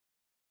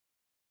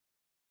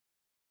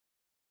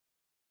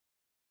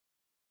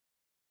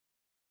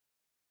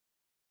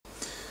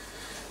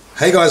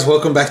Hey guys,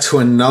 welcome back to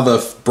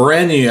another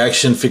brand new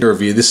action figure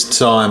review. This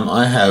time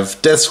I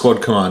have Death Squad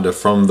Commander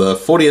from the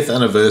 40th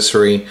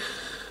anniversary,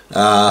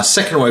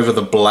 second wave of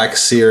the Black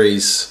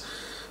Series.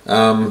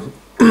 I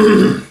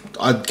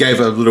gave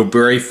a little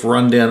brief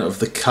rundown of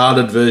the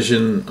carded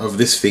version of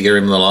this figure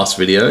in the last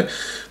video,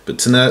 but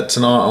tonight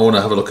I want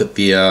to have a look at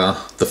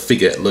the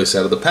figure loose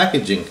out of the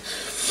packaging.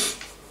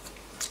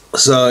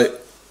 So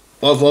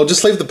I'll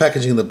just leave the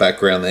packaging in the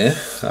background there,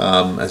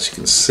 as you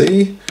can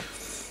see.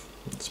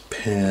 Let's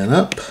pan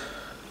up.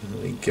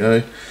 There we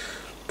go.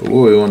 But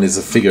what we want is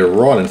a figure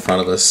right in front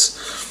of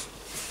us.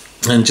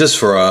 And just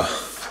for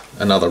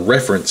another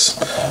reference,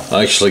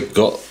 I actually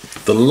got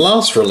the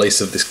last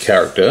release of this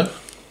character,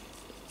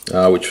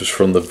 which was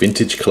from the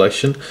Vintage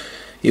Collection.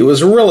 It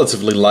was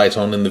relatively late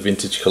on in the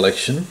Vintage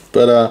Collection,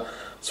 but I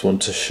just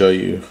wanted to show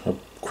you a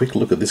quick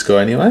look at this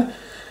guy anyway,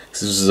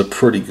 because this is a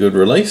pretty good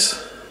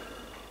release.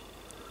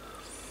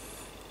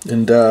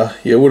 And yeah,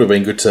 it would have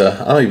been good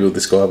to build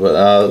this guy,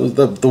 but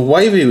the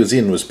wave he was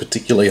in was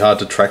particularly hard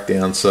to track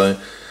down, so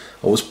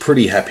I was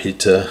pretty happy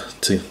to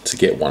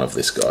get one of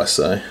this guy.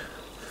 So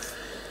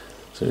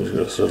we've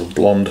got a sort of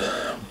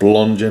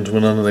blonde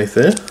gentleman underneath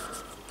there.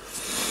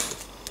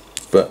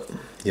 But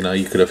you know,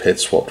 you could have head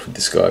swapped with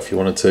this guy if you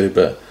wanted to.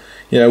 But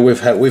you know,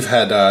 we've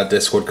had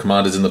Death Squad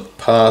Commanders in the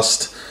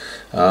past.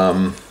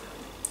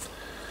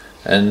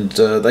 And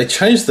they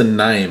changed the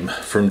name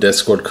from Death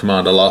Squad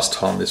Commander last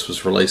time this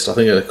was released. I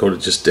think they called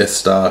it just Death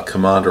Star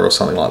Commander or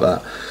something like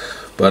that.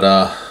 But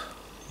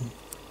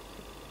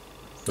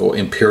or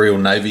Imperial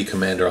Navy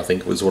Commander, I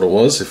think was what it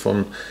was.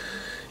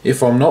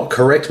 If I'm not,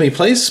 correct me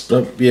please.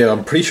 But yeah,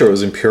 I'm pretty sure it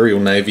was Imperial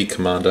Navy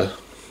Commander.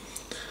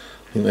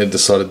 I think they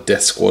decided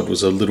Death Squad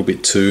was a little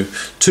bit too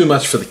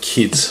much for the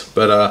kids.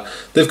 But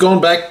they've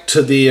gone back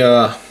to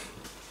the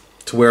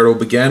to where it all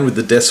began with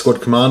the Death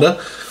Squad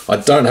Commander. I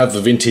don't have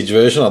the vintage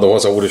version,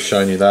 otherwise I would have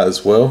shown you that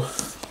as well.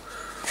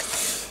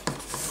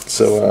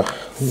 So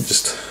let me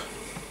just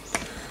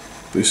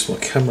boost my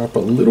camera up a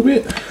little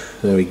bit.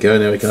 There we go,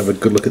 now we can have a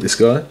good look at this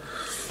guy.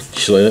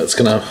 Actually, that's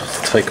going to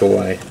take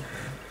away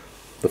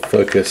the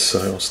focus, so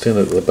I'll stand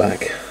it at the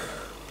back.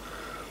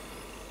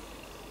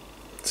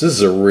 This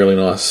is a really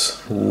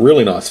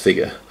nice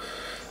figure.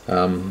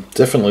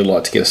 Definitely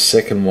like to get a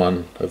second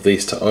one of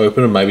these to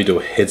open and maybe do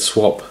a head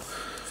swap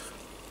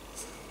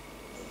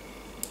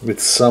with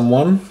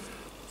someone.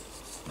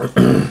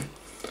 I've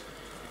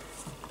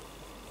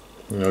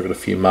got a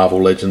few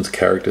Marvel Legends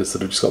characters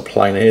that have just got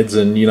plain heads,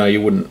 and you know, you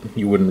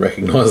wouldn't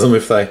recognize them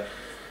if they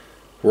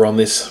were on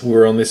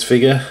this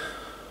figure.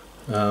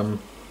 So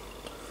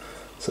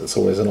it's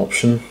always an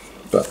option.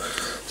 But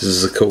this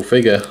is a cool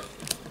figure.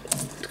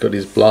 It's got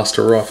his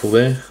blaster rifle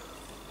there.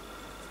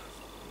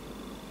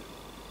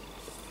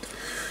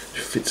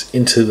 It fits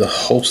into the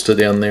holster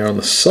down there on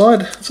the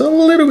side. It's a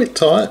little bit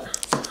tight.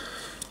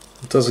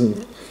 It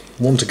doesn't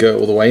want to go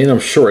all the way in. I'm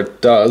sure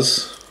it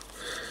does.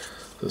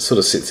 It sort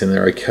of sits in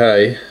there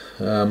okay.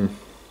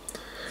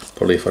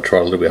 Probably if I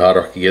tried a little bit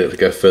harder I could get it to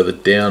go further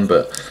down,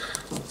 but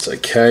it's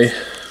okay.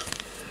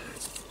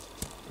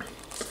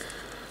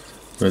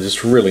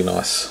 Just really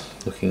nice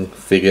looking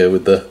figure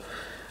with the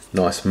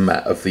nice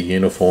matte of the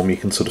uniform. You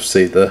can sort of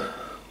see the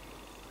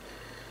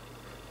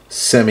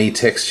semi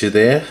texture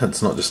there.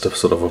 It's not just a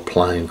sort of a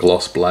plain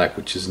gloss black,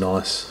 which is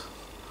nice.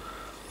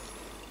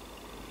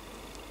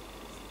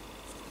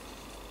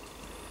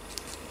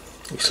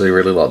 Actually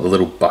really like the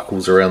little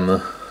buckles around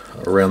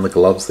the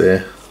gloves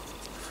there.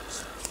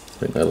 I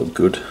think they look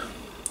good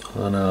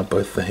on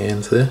both the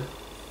hands there.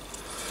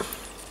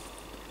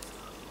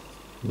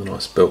 The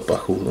nice belt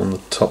buckle on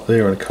the top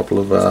there, and a couple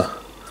of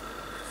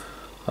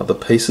other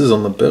pieces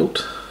on the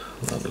belt.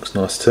 That looks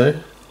nice too.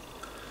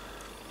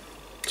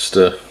 Just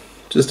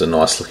a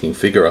nice looking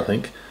figure, I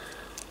think.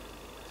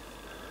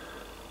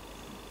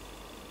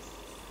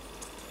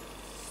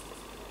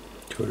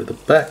 Go to the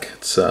back.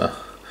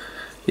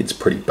 It's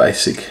pretty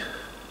basic,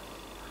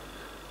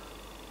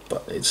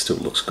 but it still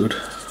looks good.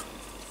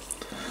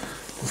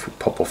 If we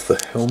pop off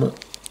the helmet,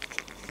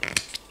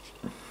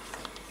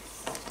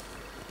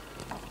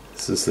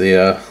 this is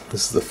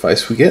the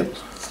face we get.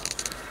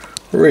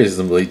 A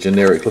reasonably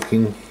generic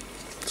looking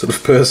sort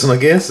of person, I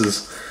guess,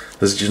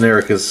 as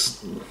generic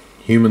as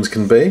humans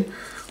can be.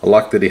 I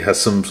like that he has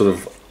some sort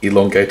of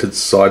elongated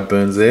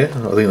sideburns there.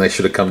 I think they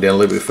should have come down a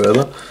little bit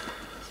further.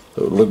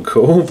 It would look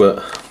cool,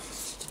 but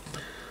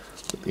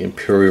the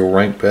Imperial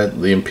rank badge,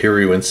 the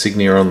Imperial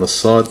insignia on the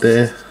side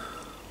there.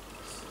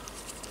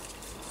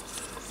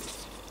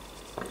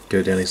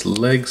 Go down his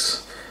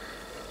legs.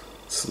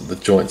 So the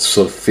joints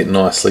sort of fit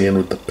nicely in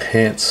with the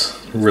pants.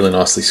 Really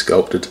nicely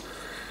sculpted.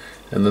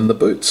 And then the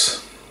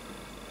boots.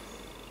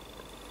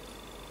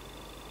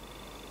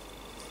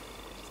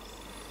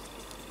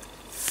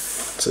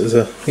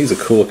 So he's a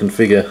cool looking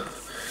figure.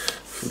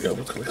 If we go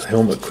look at the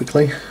helmet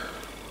quickly.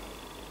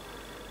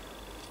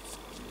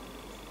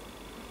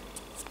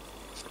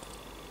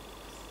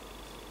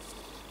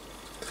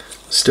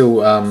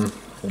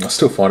 I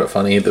still find it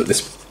funny that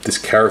this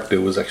character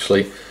was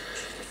actually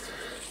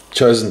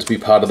chosen to be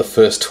part of the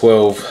first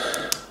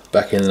 12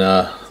 back in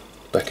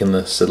back in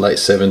the late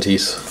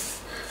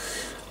 70s.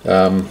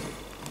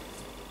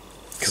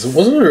 Because it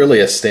wasn't really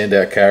a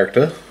standout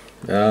character.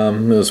 There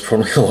was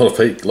probably a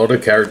lot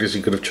of characters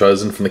you could have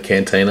chosen from the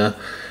Cantina,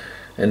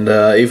 and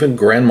even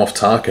Grand Moff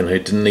Tarkin, who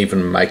didn't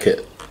even make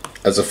it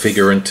as a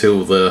figure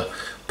until the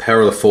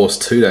Power of the Force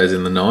 2 days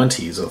in the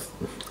 90s. You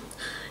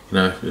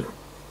know,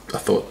 I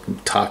thought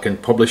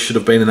Tarkin probably should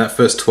have been in that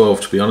first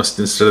 12, to be honest,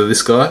 instead of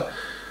this guy.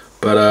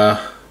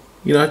 But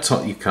you know,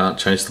 you can't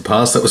change the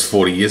past. That was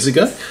 40 years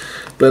ago.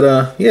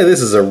 But yeah,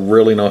 this is a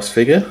really nice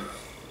figure,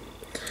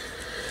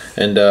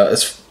 and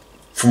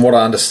from what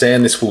I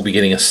understand, this will be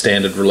getting a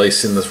standard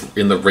release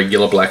in the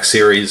regular Black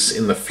Series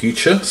in the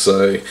future.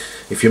 So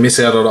if you miss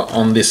out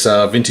on this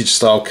vintage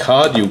style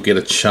card, you'll get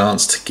a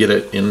chance to get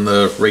it in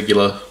the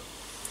regular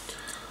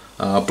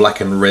black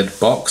and red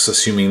box,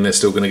 assuming they're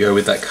still going to go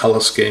with that color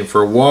scheme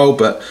for a while.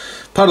 But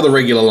part of the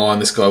regular line,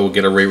 this guy will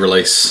get a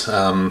re-release.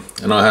 And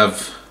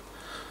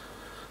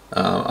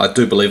I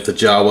do believe the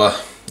Jawa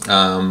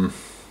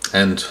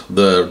and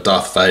the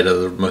Darth Vader,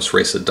 the most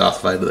recent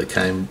Darth Vader that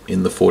came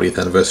in the 40th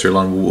anniversary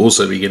line, will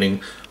also be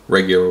getting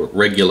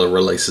regular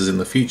releases in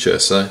the future.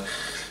 So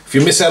if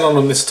you miss out on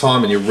them this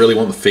time and you really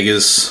want the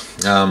figures,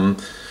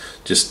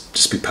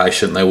 just be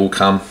patient, they will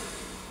come.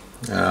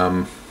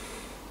 And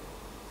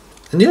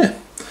yeah,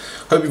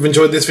 hope you've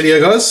enjoyed this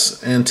video,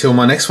 guys. Until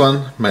my next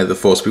one, may the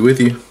Force be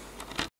with you.